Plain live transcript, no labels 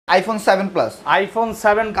iPhone 7 Plus iPhone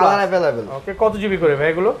 7 Plus colour available ওকে কত GB করে ভাই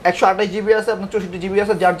এগুলো 128 জিবি আছে আপনার 64 জিবি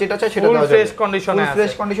আছে যার যেটা চাই সেটা দেওয়া যাবে ফুল ফ্রেশ কন্ডিশনে আছে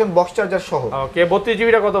ফ্রেশ কন্ডিশন বক্স চার্জার সহ ওকে 32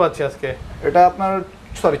 জিবিটা কত পাচ্ছি আজকে এটা আপনার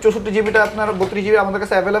সরি 64 জিবিটা আপনার 32 জিবি আমাদের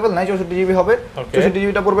কাছে अवेलेबल নাই 64 জিবি হবে 64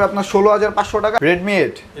 জিবিটা পড়বে আপনার 16500 টাকা Redmi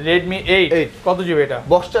 8 কত জিবি এটা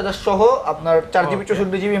বক্স চার্জার সহ আপনার 4 জিবি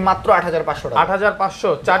 64 জিবি মাত্র 8500 টাকা 8500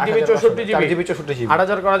 4 জিবি 64 জিবি 4 জিবি 64 জিবি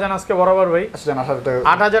 8000 করা যান আজকে বরাবর ভাই আচ্ছা 8000 টাকা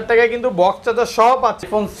 8000 টাকায় কিন্তু বক্স চার্জার সহ পাচ্ছি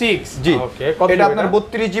iPhone 6 জি ওকে কত এটা আপনার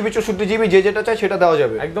 32 জিবি 64 জিবি যে যেটা চাই সেটা দেওয়া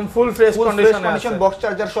যাবে একদম ফুল ফ্রেশ কন্ডিশনে আছে বক্স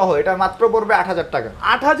চার্জার সহ এটা মাত্র পড়বে 8000 টাকা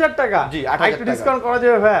 8000 টাকা জি 8000 টাকা একটু ডিসকাউন্ট করা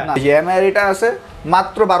যাবে ভাই না এমআই এটা আছে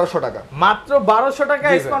মাত্র 1200 টাকা মাত্র 1200 টাকা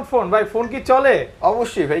স্মার্টফোন ভাই ফোন কি চলে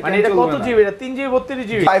অবশ্যই ভাই মানে এটা কত জিবি এটা 3 GB 32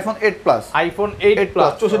 GB iPhone 8 Plus iPhone 8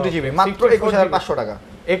 Plus 64 GB মাত্র 21500 টাকা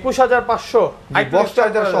 21500 বক্স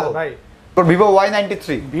চার্জার সহ ভাই Vivo Y93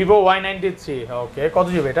 Vivo Y93 ওকে কত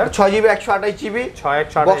জিবি এটা 6 জিবি 128 জিবি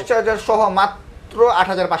 128 বক্স চার্জার সহ মাত্র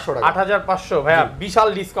 8500 টাকা 8500 ভাইয়া বিশাল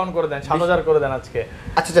ডিসকাউন্ট করে দেন 7000 করে দেন আজকে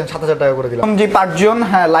আচ্ছা জান 7000 টাকা করে দিলাম জি পাঁচজন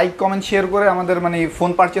হ্যাঁ লাইক কমেন্ট শেয়ার করে আমাদের মানে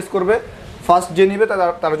ফোন পারচেজ করবে ফার্স্ট যে নিবে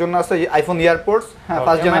তার জন্য আছে আইফোন এয়ারপডস হ্যাঁ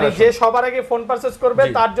ফার্স্ট জেনারেশন মানে যে সবার আগে ফোন পারচেজ করবে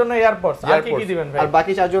তার জন্য এয়ারপডস আর কি দিবেন ভাই আর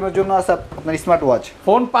বাকি চারজনের জন্য আছে আপনার স্মার্ট ওয়াচ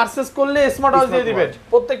ফোন পারচেজ করলে স্মার্ট ওয়াচ দিয়ে দিবেন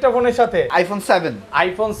প্রত্যেকটা ফোনের সাথে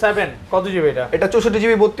iPhone 7 কত জিবি এটা 64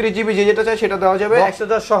 জিবি 32 জিবি যে যেটা চাই সেটা দেওয়া যাবে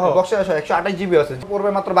বক্সচার্জার সহ 128 জিবি আছে পড়বে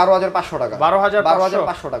মাত্র 12500 টাকা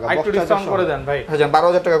 12500 টাকা একটু ডিসকাউন্ট করে দেন ভাই হ্যাঁ জান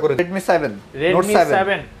 12000 টাকা করে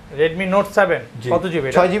Redmi Note 7 কত GB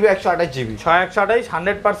 6 GB 128 GB 128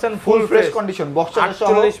 100% full fresh condition box charger সহ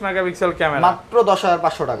 48 মেগাপিক্সেল ক্যামেরা মাত্র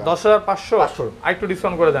 10500 টাকা 10500 একটু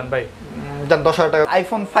ডিসকাউন্ট করে দেন ভাই জান 10000 টাকা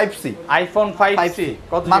iPhone 5C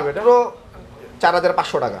কত জিবি এটা মাত্র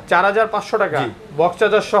 4500 টাকা 4500 টাকা বক্স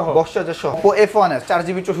চার্জার সহ Oppo F1s 4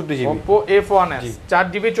 GB 64 GB Oppo F1s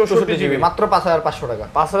 4 GB 64 GB মাত্র 5500 টাকা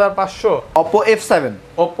 5500 Oppo F7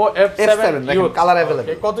 দেখেন কালার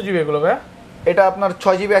अवेलेबल কত জিবি এগুলো ভাই এটা আপনার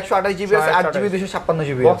 6 জিবি 128 জিবি আছে 8 জিবি 256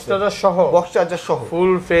 জিবি বক্স চার্জার সহ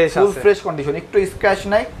ফুল ফ্রেশ কন্ডিশন একটু স্ক্র্যাচ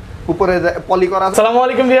নাই উপরে পলি করা আছে আসসালামু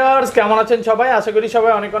আলাইকুম ভিউয়ার্স কেমন আছেন সবাই আশা করি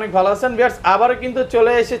সবাই অনেক অনেক ভালো আছেন ভিউয়ার্স আবারো কিন্তু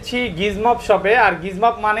চলে এসেছি গিজ মব শপে আর গিজ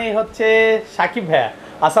মব মানেই হচ্ছে সাকিব ভাই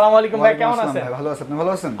আসসালামু আলাইকুম ভাই কেমন আছেন ভালো আছেন আপনি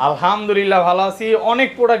ভালো আছেন আলহামদুলিল্লাহ ভালো আছি অনেক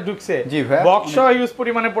প্রোডাক্ট ঢুকছে জি ভাই বক্স হিউজ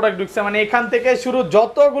পরিমাণে প্রোডাক্ট ঢুকছে মানে এখান থেকে শুরু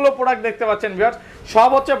যতগুলো প্রোডাক্ট দেখতে পাচ্ছেন ভিউয়ার্স সব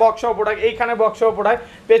হচ্ছে বক্স প্রোডাক্ট এইখানে বক্স প্রোডাক্ট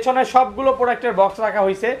পেছনে সবগুলো প্রোডাক্টের বক্স রাখা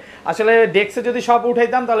হইছে আসলে ডেস্কে যদি সব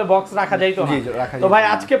উঠাইতাম তাহলে বক্স রাখা যাইতো না তো ভাই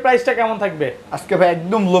আজকে প্রাইসটা কেমন থাকবে আজকে ভাই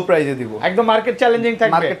একদম লো প্রাইসে দিব একদম মার্কেট চ্যালেঞ্জিং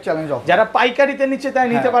থাকবে মার্কেট চ্যালেঞ্জ যারা পাইকারিতে নিচে তাই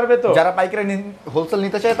নিতে পারবে তো যারা পাইকারি হোলসেল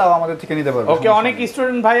নিতে চায় তাও আমাদের থেকে নিতে পারবে ওকে অনেক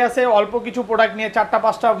স্টুডেন্ট ভাই আছে অল্প কিছু প্রোডাক্ট নিয়ে 4টা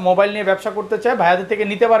 5টা মোবাইল নিয়ে ব্যবসা করতে চায় ভাইয়াদের থেকে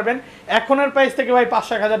নিতে পারবেন এখনের প্রাইস থেকে ভাই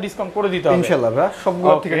 500-1000 ডিসকাউন্ট করে দিতে হবে ইনশাআল্লাহ ভাই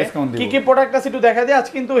সবগুলো থেকে ডিসকাউন্ট দিব কি কি প্রোডাক্ট আছে একটু দেখা দিই আজ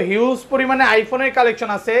কিন্তু হিউজ পরিমাণে আইফোনের কালেকশন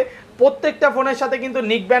আছে প্রত্যেকটা ফোনের সাথে কিন্তু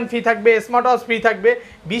নিক ব্যান্ড ফ্রি থাকবে স্মার্ট ওয়াচ ফ্রি থাকবে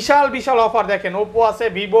বিশাল অফার দেখেন Oppo আছে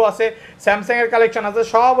Vivo আছে Samsung এর কালেকশন আছে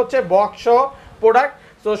সব হচ্ছে বক্স প্রোডাক্ট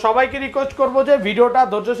তো সবাইকে রিকোয়েস্ট করব যে ভিডিওটা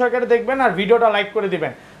ধৈর্য সহকারে দেখবেন আর ভিডিওটা লাইক করে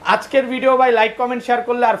দিবেন আজকের ভিডিও ভাই লাইক কমেন্ট শেয়ার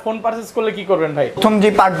করলে আর ফোন পারচেজ করলে কি করবেন ভাই প্রথম যে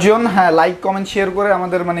পাঁচজন হ্যাঁ লাইক কমেন্ট শেয়ার করে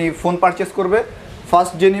আমাদের মানে ফোন পারচেজ করবে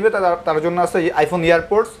ফার্স্ট যে নিবে তার জন্য আছে আইফোন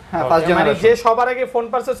এয়ারপডস হ্যাঁ ফার্স্ট জেনারেশন মানে যে সবার আগে ফোন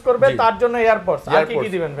পারচেজ করবে তার জন্য এয়ারপডস আর কি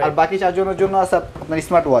দিবেন ভাই আর বাকি চারজনের জন্য আছে আপনার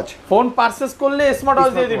স্মার্ট ওয়াচ ফোন পারচেজ করলে স্মার্ট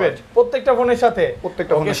ওয়াচ দিয়ে দিবেন প্রত্যেকটা ফোনের সাথে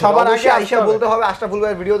ওকে সবার আগে আইসা বলতে হবে আশরাফুল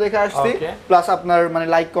ভাইয়ের ভিডিও দেখে আসছি প্লাস আপনার মানে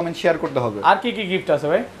লাইক কমেন্ট শেয়ার করতে হবে আর কি কি গিফট আছে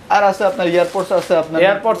ভাই আর আছে আপনার এয়ারপডস আছে আপনার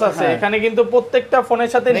এয়ারপডস আছে এখানে কিন্তু প্রত্যেকটা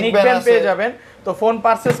ফোনের সাথে নিক ব্যান্ড পেয়ে যাবেন তো ফোন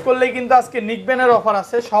পারচেজ করলে কিন্তু আজকে নিক ব্যান্ডের অফার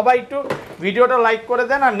আছে সবাই একটু ভিডিওটা লাইক করে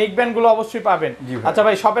দেন আর নিক ব্যান্ড গুলো অবশ্যই পাবেন আচ্ছা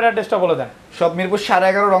ভাই শপের অ্যাড্রেসটা বলে দেন শপ মিরপুর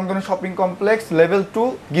 11.5 রংধনু শপিং কমপ্লেক্স লেভেল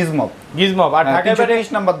 2 গিজ মব আর ঢাকার বাইরে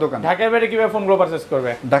 23 নাম্বার দোকান ঢাকার বাইরে কিভাবে ফোনগুলো পারচেজ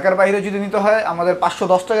করবে ঢাকার বাইরে যদি নিতে হয় আমাদের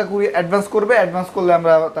 510 টাকা কুরিয়ার অ্যাডভান্স করবে অ্যাডভান্স করলে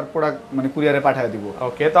আমরা তার প্রোডাক্ট মানে কুরিয়ারে পাঠিয়ে দিব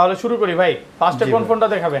ওকে তাহলে শুরু করি ভাই ফার্স্টে কোন ফোনটা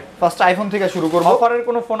দেখাবে ফার্স্ট আইফোন থেকে শুরু করব অফারের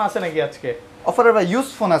কোনো ফোন আছে নাকি আজকে অফারের ভাই ইউজ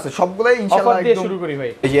ফোন আছে সবগুলাই ইনশাআল্লাহ অফার দিয়ে শুরু করি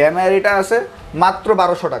ভাই এই যে এমআই এটা আছে মাত্র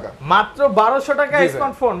 1200 টাকা মাত্র 1200 টাকা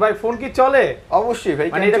স্মার্টফোন ভাই ফোন কি চলে অবশ্যই ভাই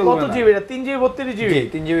মানে এটা কত জিবি এটা 3 GB 32 GB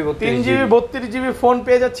 3 GB 32 GB phone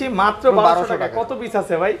পেয়ে যাচ্ছি মাত্র 1200 টাকা কত পিস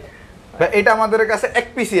আছে ভাই এটা আমাদের কাছে এক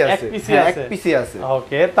পিসি আছে এক পিসি আছে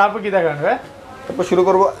ওকে তারপর কি দেখাবেন ভাই তারপর শুরু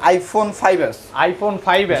করব আইফোন 5s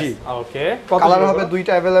ওকে কালার হবে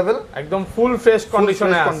দুইটা अवेलेबल একদম ফুল ফ্রেশ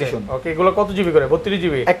কন্ডিশনে আছে ওকে এগুলো কত জিবি করে 32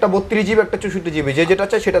 জিবি একটা 32 জিবি একটা 64 জিবি যে যেটা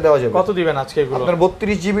চাই সেটা দেওয়া যাবে কত দিবেন আজকে এগুলো আপনার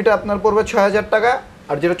 32 জিবিটা আপনার পড়বে 6000 টাকা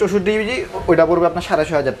আর যেটা 64 জিবি ওইটা পড়বে আপনার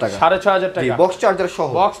 6500 টাকা। 6500 টাকা বক্স চার্জার সহ।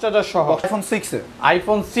 বক্স চার্জার সহ iPhone 6 এ।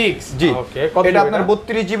 iPhone 6 জি ওকে এটা আপনার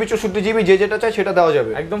 32 জিবি 64 জিবি যে যেটা চাই সেটা দেওয়া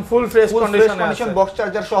যাবে একদম ফুল ফ্রেশ কন্ডিশনে আছে বক্স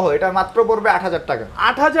চার্জার সহ। এটা মাত্র পড়বে 8000 টাকা।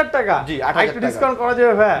 8000 টাকা? জি 8000 টাকা। একটু ডিসকাউন্ট করা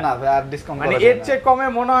যাবে ভাই? না ভাই আর ডিসকাউন্ট করা মানে যাবে না। এর চেয়ে কমে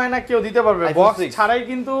মনে হয় না কেউ দিতে পারবে। বক্স ছাড়াই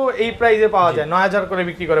কিন্তু এই প্রাইসে পাওয়া যায়, 9000 করে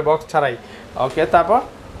বিক্রি করে বক্স ছাড়াই। ওকে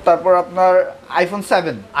তারপর আপনার iPhone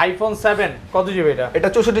 7 কত জিবি এটা? এটা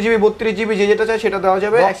 64 জিবি 32 জিবি যে যেটা চাই সেটা দেওয়া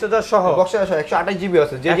যাবে। বক্স চার্জার সহ 128 জিবি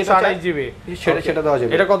আছে যে যেটা চাই 128 জিবি সেটা দেওয়া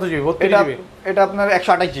যাবে। এটা কত জিবি? 32 জিবি। এটা আপনার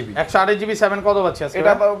 128 জিবি। 128 জিবি 7 কত পাচ্ছি আজকে?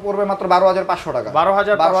 এটা পড়বে মাত্র 12500 টাকা।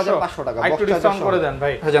 12500 টাকা। একটু ডিসকাউন্ট করে দেন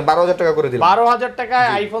ভাই। হ্যাঁ 12000 টাকা করে দিলাম। 12000 টাকায়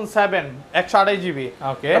iPhone 7 128 জিবি।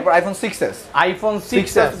 ওকে তারপর iPhone 6s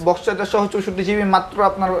বক্স চার্জার সহ 64 জিবি মাত্র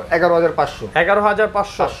আপনার 11500।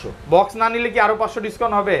 11500 বক্স না নিলে কি আরো 500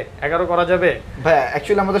 ডিসকাউন্ট হবে? 11 করা যাবে ভাই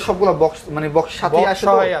অ্যাকচুয়ালি আমাদের সবগুলো বক্স মানে বক্স সাথে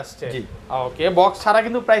আসছে। জি ওকে বক্স ছাড়া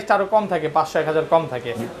কিন্তু প্রাইসটা আরো কম থাকে, 500 1000 কম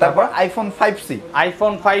থাকে। তারপর iPhone 5C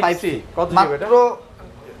কত জিবি এটা? মাত্র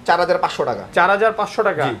 4500 টাকা। 4500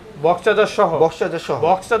 টাকা বক্স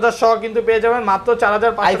চার্জার সহ কিন্তু পেয়ে যাবেন মাত্র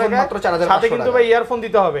 4500 টাকা। মাত্র 4500 সাথে কিন্তু ভাই ইয়ারফোন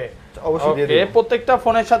দিতে হবে অবশ্যই দিয়ে দেব। প্রত্যেকটা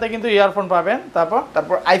ফোনের সাথে কিন্তু ইয়ারফোন পাবেন। তারপর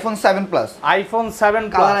iPhone 7 Plus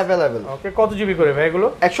কালার अवेलेबल। ওকে কত জিবি করে ভাই এগুলো?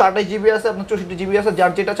 128 জিবি আছে, আপনার 64 জিবি আছে,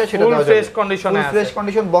 যার যেটা চাই সেটা দেওয়া যাবে। ফুল ফ্রেশ কন্ডিশনে আছে, ফ্রেশ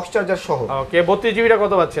কন্ডিশন বক্স চার্জার সহ। ওকে 32 জিবিটা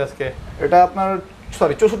কত পাচ্ছি আজকে? এটা আপনার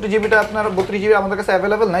 64 জিবিটা আপনার 32 জিবি আমাদের কাছে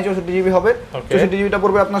अवेलेबल নাই, 64 জিবি হবে। 64 জিবিটা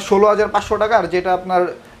পড়বে আপনার 16500 টাকা, আর যেটা আপনার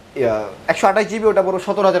 128 জিবি ওটা পড়বে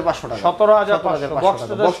 17500 টাকা।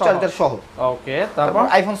 17500 বক্স চার্জার সহ। ওকে তারপর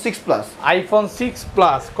iPhone 6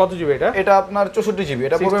 Plus কত জিবি এটা? এটা আপনার 64 জিবি,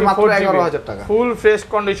 এটা পড়বে মাত্র 11000 টাকা। ফুল ফ্রেশ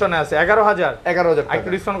কন্ডিশনে আছে 11000 টাকা। একটু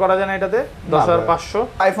ডিসকাউন্ট করা যায় না এটাতে? 10500।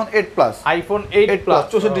 iPhone 8 Plus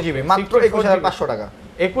 64 জিবি মাত্র 21500 টাকা।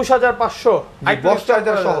 21500 বক্স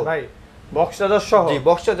চার্জার সহ ভাই। বক্স চার্জার সহ? জি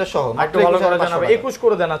বক্স চার্জার সহ একটু ভালো করে জানাবে। 21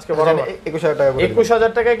 করে দেন আজকে বরাবর। 21000 টাকা করে।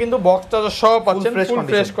 21000 টাকায় কিন্তু বক্স চার্জার সহ পাচ্ছেন, ফুল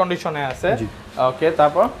ফ্রেশ কন্ডিশনে আছে। ওকে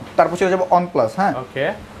তারপর চলে যাব OnePlus। হ্যাঁ ওকে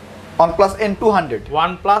OnePlus N200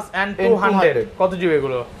 কত জিবি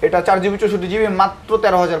এগুলো? এটা 4 জিবি 64 জিবি মাত্র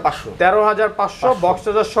 13500। 13500 বক্স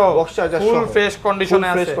চার্জার সহ, ফুল ফ্রেশ কন্ডিশনে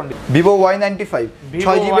আছে। Vivo Y95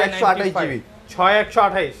 6 জিবি 128 জিবি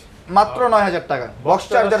 6128 মাত্র 9000 টাকা বক্স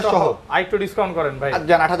চার্জার সহ। একটু ডিসকাউন্ট করেন ভাই।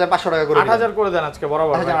 জান 8500 টাকা করে দিন। 8000 করে দেন আজকে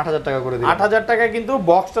বরাবর। 8000 টাকা করে দিন। 8000 টাকায় কিন্তু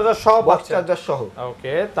বক্স চার্জার সহ বক্স চার্জার সহ।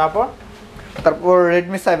 ওকে তারপর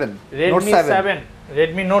Redmi 7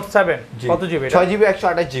 Redmi Note 7 কত জিবি এটা? 6 GB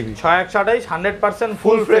 128 GB 128 100%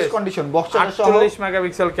 full fresh condition box charger সহ 48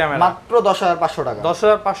 মেগাপিক্সেল ক্যামেরা মাত্র 10500 টাকা।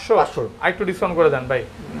 10500 একটু ডিসকাউন্ট করে দেন ভাই।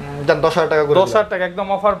 জান 10000 টাকা করে দিন। 10000 টাকা একদম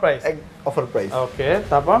অফার প্রাইস। ওকে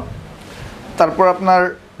তারপর আপনার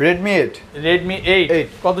Redmi 8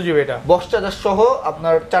 কত জিবি এটা? বক্স চার্জার সহ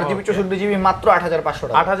আপনার 4 জিবি 64 জিবি মাত্র 8500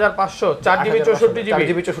 টাকা। 8500 4 জিবি 64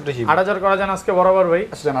 জিবি 8000 করা যান আজকে বরাবর ভাই।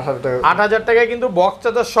 আচ্ছা জান 8000 টাকা। 8000 টাকায় কিন্তু বক্স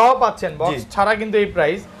চার্জার সহ পাচ্ছেন, বক্স ছাড়া কিন্তু এই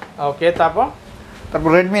প্রাইস। ওকে তারপর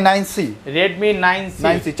Redmi 9C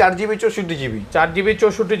 4 জিবি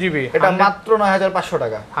 64 জিবি এটা মাত্র 9500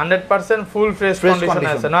 টাকা। 100% ফুল ফ্রেশ কন্ডিশনে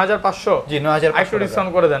আছে। 9500 জি 9500 একটু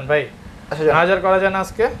ডিসকাউন্ট করে দেন ভাই। আচ্ছা 9000 করা যান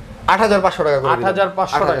আজকে 8500 টাকা করে দিন।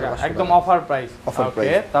 8500 টাকা একদম অফার প্রাইস। ওকে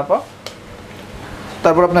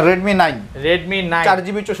তারপর আপনার Redmi 9 4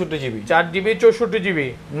 জিবি 64 জিবি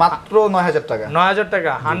মাত্র 9000 টাকা। 9000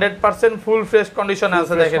 টাকা 100% ফুল ফ্রেশ কন্ডিশনে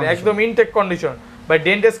আছে। দেখেন একদম ইনটেক কন্ডিশন ভাই।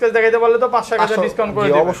 ডেন্ট স্ক্র্যাচ দেখাইতে পারলে তো 500 টাকা ডিসকাউন্ট করে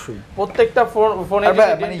দিবেন অবশ্যই। প্রত্যেকটা ফোনে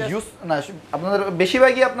মানে ইউজ না আপনাদের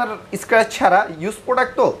বেশিরভাগই আপনার স্ক্র্যাচ ছাড়া ইউজ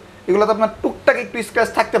প্রোডাক্ট, তো এগুলোতে আপনার টুকটাক একটু স্ক্র্যাচ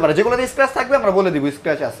থাকতে পারে, যেগুলোতে স্ক্র্যাচ থাকবে আমরা বলে দিব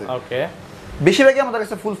স্ক্র্যাচ আছে। ওকে বেশিরভাগই আমাদের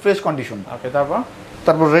কাছে ফুল ফ্রেশ কন্ডিশন। ওকে তারপর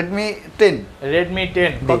Redmi 10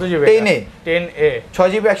 কত GB? 10A 6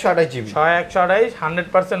 GB 128 GB 128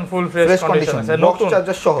 100% full fresh condition আছে। বক্স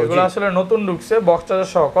চার্জার সহ এগুলো আসলে নতুন ঢুকছে। বক্স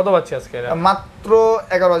চার্জার সহ কত পাচ্ছি আজকে? মাত্র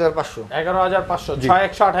 11500। 11500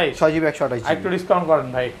 6 জিবি 128 একটু ডিসকাউন্ট করেন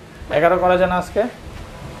ভাই। 11 করা যান আজকে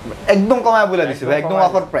একদম কমায় বলে দিছি ভাই, একদম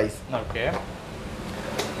অফার প্রাইস। ওকে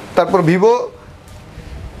তারপর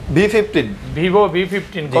V15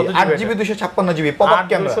 কত GB? 8 GB 256 GB popup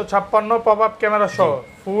camera 256 popup camera সহ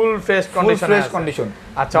ফুল ফ্রেশ কন্ডিশন।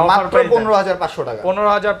 আচ্ছা অফার প্রাইস 15500 টাকা।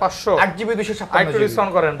 15500 8 জিবি 256 একটু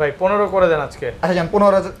ডিসকাউন্ট করেন ভাই। 15 করে দেন আজকে। আচ্ছা জান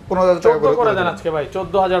 15000 টাকা করে দেন আজকে ভাই।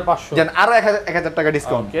 14500 জান আরো 1000 টাকা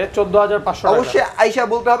ডিসকাউন্ট। ওকে 14500 টাকা। অবশ্যই আয়েশা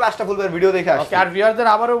বলতে হবে আশরাফুল ভাইয়ের ভিডিও দেখে আসছে। ওকে আর ভিউয়ারদের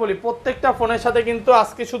আবারো বলি, প্রত্যেকটা ফোনের সাথে কিন্তু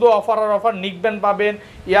আজকে শুধু অফার আর অফার। নিকব্যান্ড পাবেন,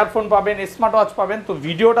 ইয়ারফোন পাবেন, স্মার্ট ওয়াচ পাবেন। তো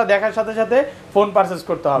ভিডিওটা দেখার সাথে সাথে ফোন পারচেজ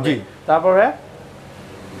করতে হবে। তারপরে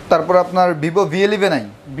তারপর আপনার ভিভো V11i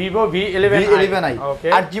ভিভো V11i ওকে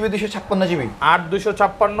 8GB 256GB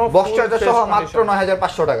 8256 বক্স চার্জার সহ মাত্র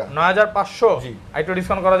 9500 টাকা 9500 জি একটু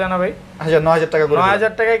ডিসকাউন্ট করা যায় না ভাই? আচ্ছা 9000 টাকা করে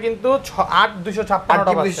 9000 টাকায় কিন্তু 8256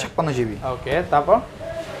 টা 256GB ওকে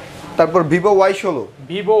তারপর ভিভো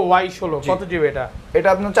Y16 কত জিবি এটা? এটা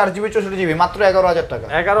আপনার 4GB 64GB মাত্র 11000 টাকা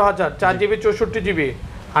 11000 4GB 64GB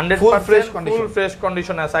 100% full fresh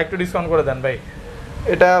condition আছে একটু ডিসকাউন্ট করে দেন ভাই।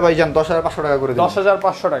 এটা ভাইজান 10500 টাকা করে দিন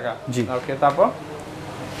 10500 টাকা জি ওকে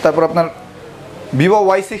তারপর আপনার ভিভো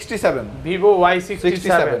Y67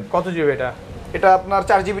 কত জিবি এটা? এটা আপনার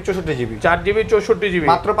 4GB 64GB 4GB 64GB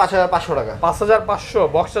মাত্র 5500 টাকা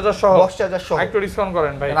 5500 বক্স চার্জার সহ একটু ডিসকাউন্ট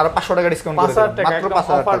করেন ভাই আর 500 টাকা ডিসকাউন্ট করে দিন মাত্র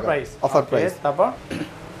 5000 টাকা অফার প্রাইস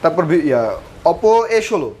তারপর Oppo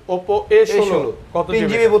A16 কত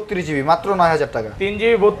জিবি? 3GB 32GB মাত্র 9000 টাকা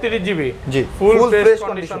 3GB 32GB জি ফুল ফ্রেশ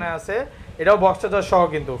কন্ডিশনে আছে এটাও বক্স চার্জার সহ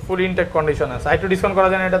কিন্তু ফুল ইনটেক কন্ডিশন আছে একটু ডিসকাউন্ট করা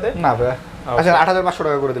যায় না এটাতে? না ভাই আচ্ছা 8500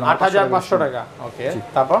 টাকা করে দিলাম 8500 টাকা ওকে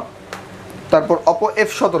তারপর Oppo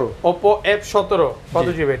F17 কত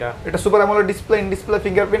জিবি এটা? এটা super AMOLED display in display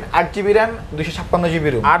fingerprint 8GB RAM 256GB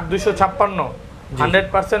ROM 8256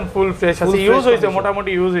 100% full fresh আছে ইউজ হইছে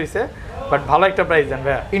মোটামুটি ইউজ হইছে বাট ভালো একটা প্রাইস দেন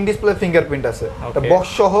ভাই ইন ডিসপ্লে ফিঙ্গারপ্রিন্ট আছে এটা বক্স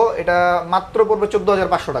সহ এটা মাত্র পড়বে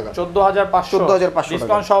 14500 টাকা 14500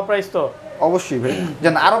 ডিসকাউন্ট সহ প্রাইস তো অবশ্যই ভাই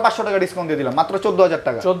জান আরো 500 টাকা ডিসকাউন্ট দিয়ে দিলাম মাত্র 14000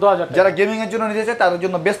 টাকা যারা গেমিং এর জন্য নিতে চায় তাদের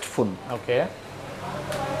জন্য বেস্ট ফোন ওকে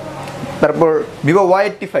তারপর Vivo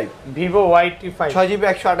Y85 6GB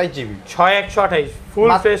 128GB 128 full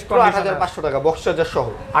fresh condition 8500 টাকা বক্স চার্জার সহ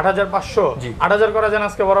 8500 জি 8000 করা যান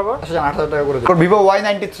আজকে বরাবর আচ্ছা 8000 টাকা করে দিন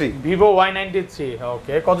ভিভো Y93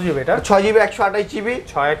 ওকে কত জিবি এটা? 6GB 128GB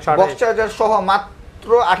 128 বক্স চার্জার সহ মাত্র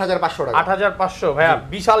 8500 টাকা 8500 ভাইয়া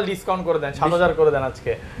বিশাল ডিসকাউন্ট করে দেন 7000 করে দেন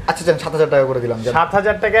আজকে আচ্ছা জান 7000 টাকা করে দিলাম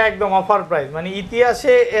 7000 টাকা একদম অফার প্রাইস মানে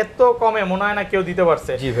ইতিহাসে এত কমে মনে হয় না কেউ দিতে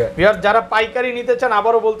পারছে জি ভাই ভিউয়ার যারা পাইকারি নিতে চান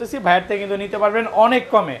আবারও বলতেছি ভাইয়ের থেকে কিন্তু নিতে পারবেন অনেক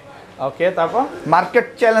কমে ওকে তারপর মার্কেট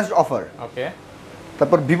চ্যালেঞ্জ অফার ওকে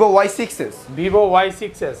তারপর Vivo Y6s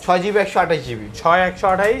 6GB 128GB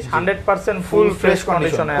 128 100% full fresh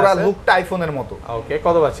কন্ডিশনে আছে পুরো লুকটা আইফোনের মতো ওকে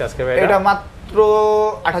কত পাচ্ছি আজকে ভাই এটা মাত্র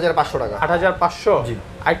 8500 টাকা 8500 জি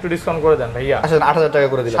একটু ডিসকাউন্ট করে দেন ভাইয়া আচ্ছা 8000 টাকা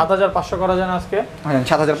করে দিলাম 7500 করা যায় আজকে হ্যাঁ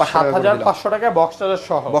 7500 টাকা বক্স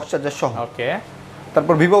চার্জার সহ ওকে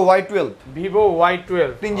তারপর ভিভো Y12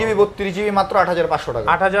 3GB 32GB মাত্র 8500 টাকা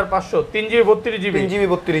 8500 3GB 32GB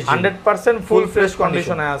 100% ফুল ফ্রেশ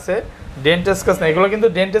কন্ডিশনে আছে ডেন্টেস্ক না এগুলো কিন্তু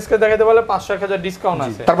ডেন্টেস্কে দেখাতে বলে 500-1000 ডিসকাউন্ট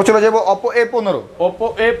আছে তারপর চলে যাব Oppo A15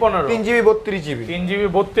 3GB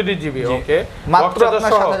 32GB ওকে মাত্র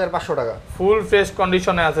আপনার 7500 টাকা ফুল ফ্রেশ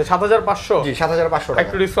কন্ডিশনে আছে 7500 জি 7500 টাকা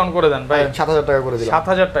একটু ডিসকাউন্ট করে দেন ভাই 7000 টাকা করে দিলাম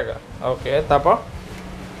 7000 টাকা ওকে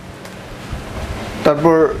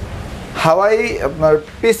তারপর হাওয়াই আপনার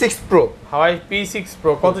P6 Pro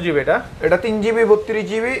কত জিবি এটা? এটা 3GB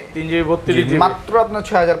 32GB মাত্র আপনার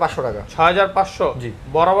 6500 টাকা 6500 জি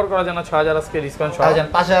বরাবর করা যায় না 6000 আজকে ডিসকাউন্ট সহ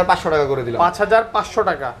 5500 টাকা করে দিলাম 5500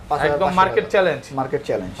 টাকা একদম মার্কেট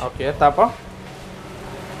চ্যালেঞ্জ ওকে তারপর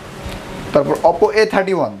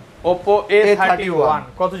Oppo A31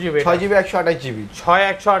 কত জিবি? 6GB 128GB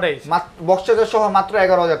 128 মাত্র বক্স চার্জার সহ মাত্র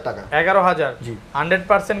 11000 টাকা 11000 জি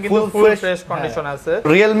 100% কিন্তু ফুল ফ্রেশ কন্ডিশন আছে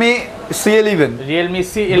Realme C11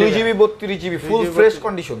 2GB 32GB full fresh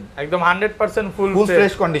condition একদম 100% full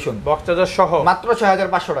fresh condition box charger সহ মাত্র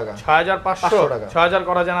 6500 টাকা 6500 টাকা 6000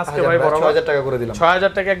 করা যায় আজকে ভাই বড় 6000 টাকা করে দিলাম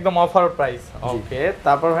 6000 টাকা একদম অফার প্রাইস ওকে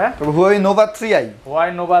তারপর ভাই Huawei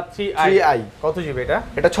Nova 3i কত জিবি এটা?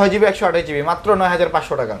 এটা 6GB 128GB মাত্র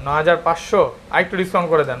 9500 টাকা 9500 আরেকটু ডিসকাউন্ট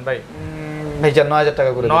করে দেন ভাই ভাইজান 9000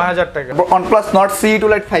 টাকা করে 9000 টাকা OnePlus Nord CE2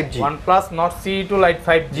 Lite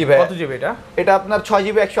 5G জি ভাই কত জিবি এটা? এটা আপনার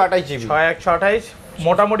 6GB 128GB 128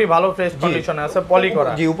 মোটামুটি ভালো ফ্রেশ কন্ডিশনে আছে পলি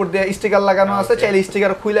করা জি উপর দিয়ে স্টিকার লাগানো আছে চাইলে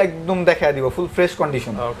স্টিকার খুলে একদম দেখায় দিব ফুল ফ্রেশ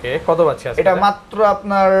কন্ডিশন ওকে কত পাচ্ছি আজকে? এটা মাত্র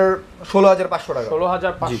আপনার 16500 টাকা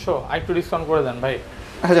 16500 আরেকটু ডিসকাউন্ট করে দেন ভাই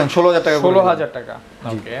আচ্ছা জান 16000 টাকা 16000 টাকা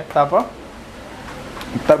ওকে তারপর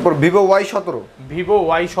Vivo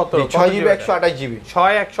Y17 6GB 128GB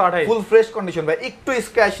 128 full fresh condition ভাই একটু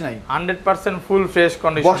স্ক্র্যাচ নাই 100% full fresh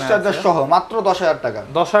condition box charger সহ মাত্র 10000 টাকা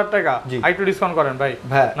 10000 টাকা আরেকটু ডিসকাউন্ট করেন ভাই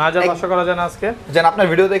 9500 করা যায় না আজকে জান আপনার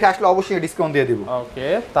ভিডিও দেখে আসলে অবশ্যই ডিসকাউন্ট দিয়ে দিব ওকে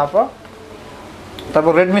তারপর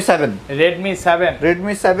Redmi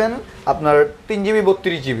 7 আপনার 3GB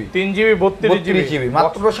 32GB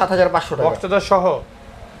মাত্র 7500 টাকা বক্স চার্জার সহ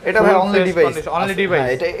এটা ভাই অনলি ডিভাইস, অনলি ডিভাইস,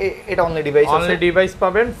 এটা অনলি ডিভাইস, অনলি ডিভাইস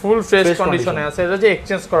পাবেন, ফুল ফ্রেশ কন্ডিশনে আছে। এটা যে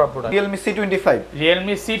এক্সচেঞ্জ করা product, Realme C25,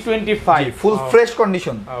 Realme C25 full fresh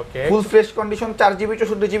condition, ওকে full fresh condition 4GB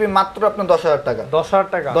 64GB মাত্র আপনার 10000 টাকা। 10000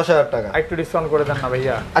 টাকা, 10000 টাকা একটু ডিসকাউন্ট করে দেন না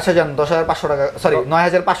ভাইয়া। আচ্ছা জান 10500 টাকা, সরি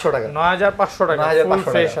 9500 টাকা, 9500 টাকা, ফুল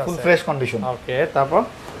ফ্রেশ আছে, ফুল ফ্রেশ কন্ডিশন। ওকে তারপর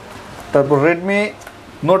Redmi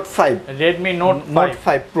Note 5, Redmi Note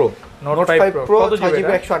 5 Pro, Note 5 Pro কত জিবি?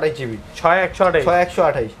 6GB 128GB, 6128,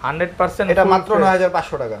 100% 100% এটা মাত্র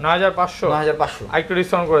 9500 টাকা। 9500 একটু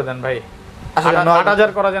ডিসকাউন্ট করে দেন ভাই। আচ্ছা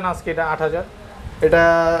 8000 করা যান আজকে, এটা 8000, এটা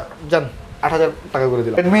জান 8000 টাকা করে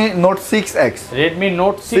দিলাম। Redmi Note 6X, Redmi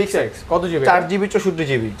Note 6X কত GB? 4GB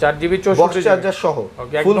 64GB, 4GB box 64GB, charger সহ,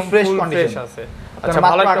 ফুল ফ্রেশ কন্ডিশন আছে। আচ্ছা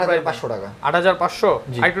ভালো একটা 8500 টাকা। 8500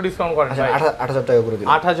 একটু ডিসকাউন্ট করেন ভাই। 8000 টাকা করে দিলাম।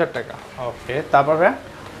 8000 টাকা, ওকে তারপর ভাই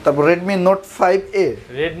Redmi Note 5A,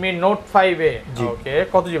 Redmi Note 5A, ওকে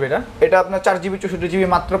কত জিবি এটা? এটা আপনার 4GB 64GB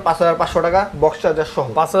মাত্র 5500 টাকা, বক্স চার্জার সহ।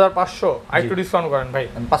 5500 একটু ডিসকাউন্ট করেন ভাই।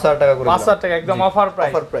 5000 টাকা করে দিলাম। 5000 টাকা একদম অফার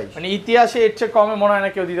প্রাইস, মানে ইতিহাসে এর চেয়ে কমে মনে হয় না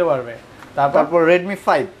কেউ দিতে পারবে। তারপর Redmi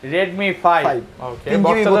 5, ওকে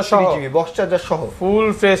 3GB বক্স চার্জার সহ, ফুল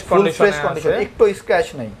ফ্রেশ কন্ডিশন, একটু স্ক্র্যাচ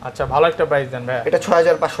নাই। আচ্ছা ভালো একটা প্রাইস দেন ভাই। এটা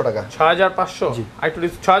 6500 টাকা। 6500 একটু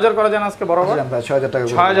 6000 করা যান আজকে বরাবর। 6000 টাকা,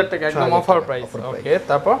 6000 টাকা একদম অফার প্রাইস, ওকে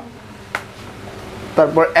তারপর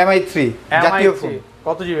Mi3 জাতীয় ফোন,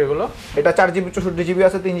 কত জিবি এগুলো? এটা 4GB 64GB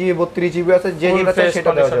আছে, 3GB 32GB আছে, যে যেটা চাই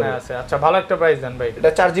সেটা দেওয়া যাবে। আচ্ছা ভালো একটা প্রাইস দেন ভাই।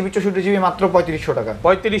 এটা 4GB 64GB মাত্র 3500 টাকা।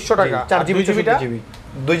 3500 টাকা, 4GB 64GB,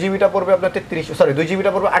 2GBটা পড়বে আপনার 3300, সরি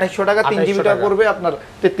 2GBটা পড়বে 2800 টাকা, 3GBটা পড়বে আপনার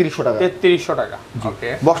 3300 টাকা। 3300 টাকা, ওকে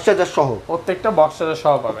বক্স চার্জার সহ, প্রত্যেকটা বক্স চার্জার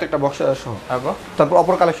সহ পাবে, প্রত্যেকটা বক্স চার্জার সহ। তারপর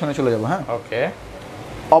অপর কালেকশনে চলে যাব। হ্যাঁ ওকে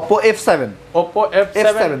Oppo F7,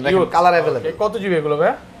 দেখেন কালার अवेलेबल। কত জিবি এগুলো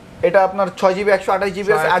ভাই? এটা আপনার 6GB 128GB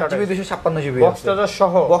আছে, 8GB 256GB আছে, বক্স চার্জার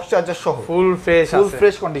সহ, বক্স চার্জার সহ, ফুল ফ্রেশ আছে, ফুল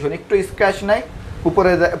ফ্রেশ কন্ডিশন, একটু স্ক্র্যাচ নাই,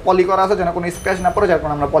 উপরে পলি করা আছে যেন কোনো স্ক্র্যাচ না পড়ে, যার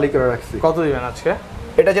কারণে আমরা পলি করে রাখছি। কত দিবেন আজকে?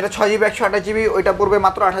 এটা যেটা 6GB 128GB ওইটা পড়বে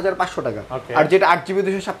মাত্র 8500 টাকা, আর যেটা 8GB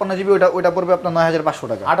 256GB ওইটা পড়বে আপনার 9500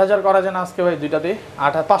 টাকা। 8000 করা যান আজকে ভাই, দুইটাতে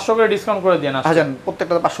 500 করে ডিসকাউন্ট করে দেন। আচ্ছা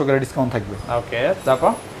প্রত্যেকটাতে 500 করে ডিসকাউন্ট থাকবে। ওকে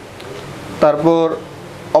তারপর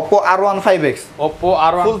Oppo R1 5X, Oppo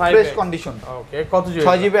R1 ফুল 5X ফ্রেশ কন্ডিশন, ওকে কত GB?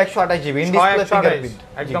 6GB 128GB in display fingerprint,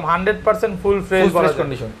 একদম 100% full fresh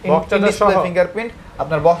condition, box charger সহ, ফিঙ্গারপ্রিন্ট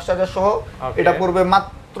আপনার বক্স চার্জার সহ। এটা পড়বে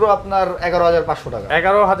মাত্র আপনার 11500 টাকা।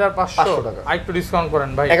 11500 টাকা, একটু ডিসকাউন্ট করেন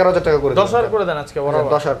ভাই। 11000 টাকা করে 10000 করে দেন আজকে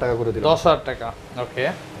বরাবর। 10000 টাকা করে দিলাম। 10000 টাকা, ওকে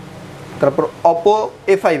Oppo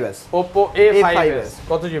A5s, Oppo A5s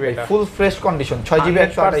কত জিবি এটা? Full fresh condition, 6GB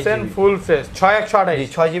 128GB, full fresh, 6128,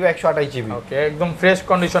 6GB 128GB, ওকে একদম ফ্রেশ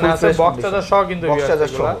কন্ডিশনে আছে, বক্স চার্জার সহ কিন্তু বক্স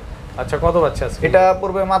চার্জার সহ। আচ্ছা কত পাচ্ছে আজকে? এটা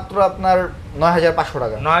পড়বে মাত্র আপনার 9500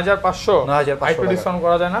 টাকা। 9500 একটু টাকা। ডিসকাউন্ট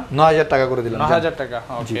করা যায় না? 9000 টাকা করে দিলাম। 9000 টাকা,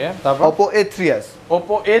 ওকে তারপর Oppo A3s,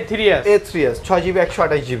 Oppo A3s 6GB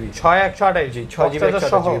 128GB, 6128, 6GB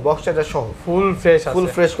 128GB box charger সহ, ফুল ফ্রেশ আছে, ফুল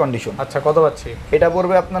ফ্রেশ কন্ডিশন। আচ্ছা কত পাচ্ছি? এটা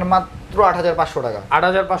পড়বে আপনার মাত্র 8500 টাকা।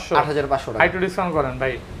 8500 টাকা, একটু ডিসকাউন্ট করেন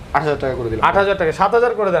ভাই। 8000 টাকা করে দিলাম। 8000 টাকা,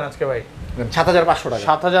 7000 করে দেন আজকে ভাই। 7500 টাকা।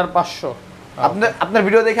 7500, আপনার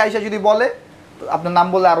ভিডিও দেখে আইসা যদি বলে তো আপনার নাম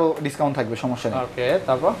বলে আরো ডিসকাউন্ট থাকবে, সমস্যা নেই। ওকে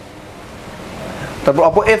তারপর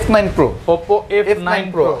Oppo F9 Pro, Oppo F9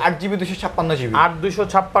 Pro 8GB 256GB,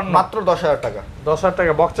 8256 মাত্র 10000 টাকা। 10000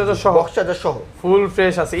 টাকা বক্স চার্জার সহ, বক্স চার্জার সহ, ফুল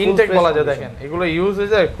ফ্রেশ আছে, ইনটেক বলা যায়। দেখেন এগুলো ইউজ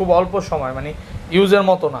হয়ে যায় খুব অল্প সময়, মানে ইউজের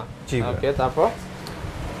মতো না। ওকে তারপর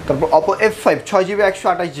Oppo F5 6GB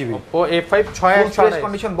 128GB, Oppo A5 6128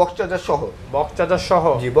 condition, box charger সহ, বক্স চার্জার সহ,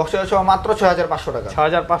 জি বক্স চার্জার সহ মাত্র 6500 টাকা।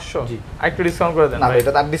 6500, জি একটু ডিসকাউন্ট করে দেন না ভাই।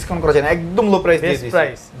 এটা তার ডিসকাউন্ট করা যায় না, একদম লো প্রাইস দিয়ে দিয়েছি।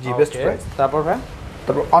 প্রাইস, জি বেস্ট প্রাইস। তারপর ভাই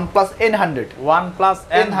OnePlus N100,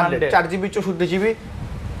 4GB 64GB,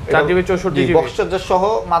 4GB 64GB box charger সহ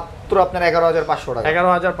মাত্র আপনার 11500 টাকা।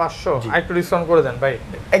 11500, একটু ডিসকাউন্ট করে দেন ভাই।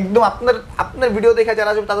 একদম আপনার ভিডিও দেখে যারা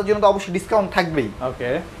আসবে তাদের জন্য তো অবশ্যই ডিসকাউন্ট থাকবেই। ওকে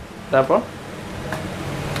তারপর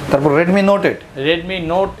Redmi Note 8, Redmi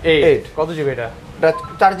Note 8 কত জিবি এটা? এটা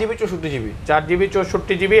 4GB 64GB, 4GB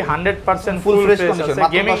 64GB 100% full fresh fresh condition, আছে,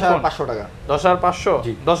 মাত্র গেমিং ফোন। 10500 টাকা। 10500,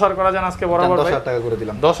 জি 10000 করা যান আজকে বরাবর ভাই। 10000 টাকা করে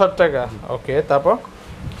দিলাম। 10000 টাকা, ওকে তারপর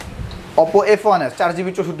Oppo F1s 4GB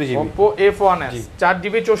 64GB, Oppo F1s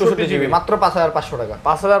 4GB 64GB মাত্র 5500 টাকা।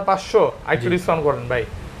 5500, একটু ডিসকাউন্ট করেন ভাই।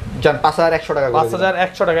 জান 5100 টাকা করে দিলাম।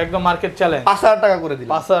 5100 টাকা, একদম মার্কেট চ্যালেঞ্জ। 5000 টাকা করে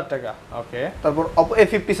দিলাম। 5000 টাকা, ওকে তারপর Oppo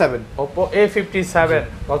A57, Oppo A57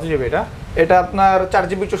 কত জিবি এটা? এটা আপনার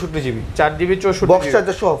 4GB 64GB, 4GB 64GB box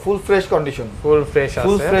charger সহ, full fresh condition, full fresh আছে,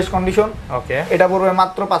 ফুল ফ্রেশ কন্ডিশন। ওকে এটা পড়বে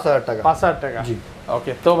মাত্র 5000 টাকা। 5000 টাকা, জি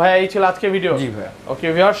ওকে। তো ভাই এই ছিল আজকে ভিডিও। জি ভাই, ওকে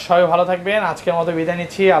ভিউয়ার্স সবাই ভালো থাকবেন, আজকের মতো বিদায়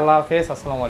নিচ্ছি। আল্লাহ হাফেজ, আসসালামু আলাইকুম।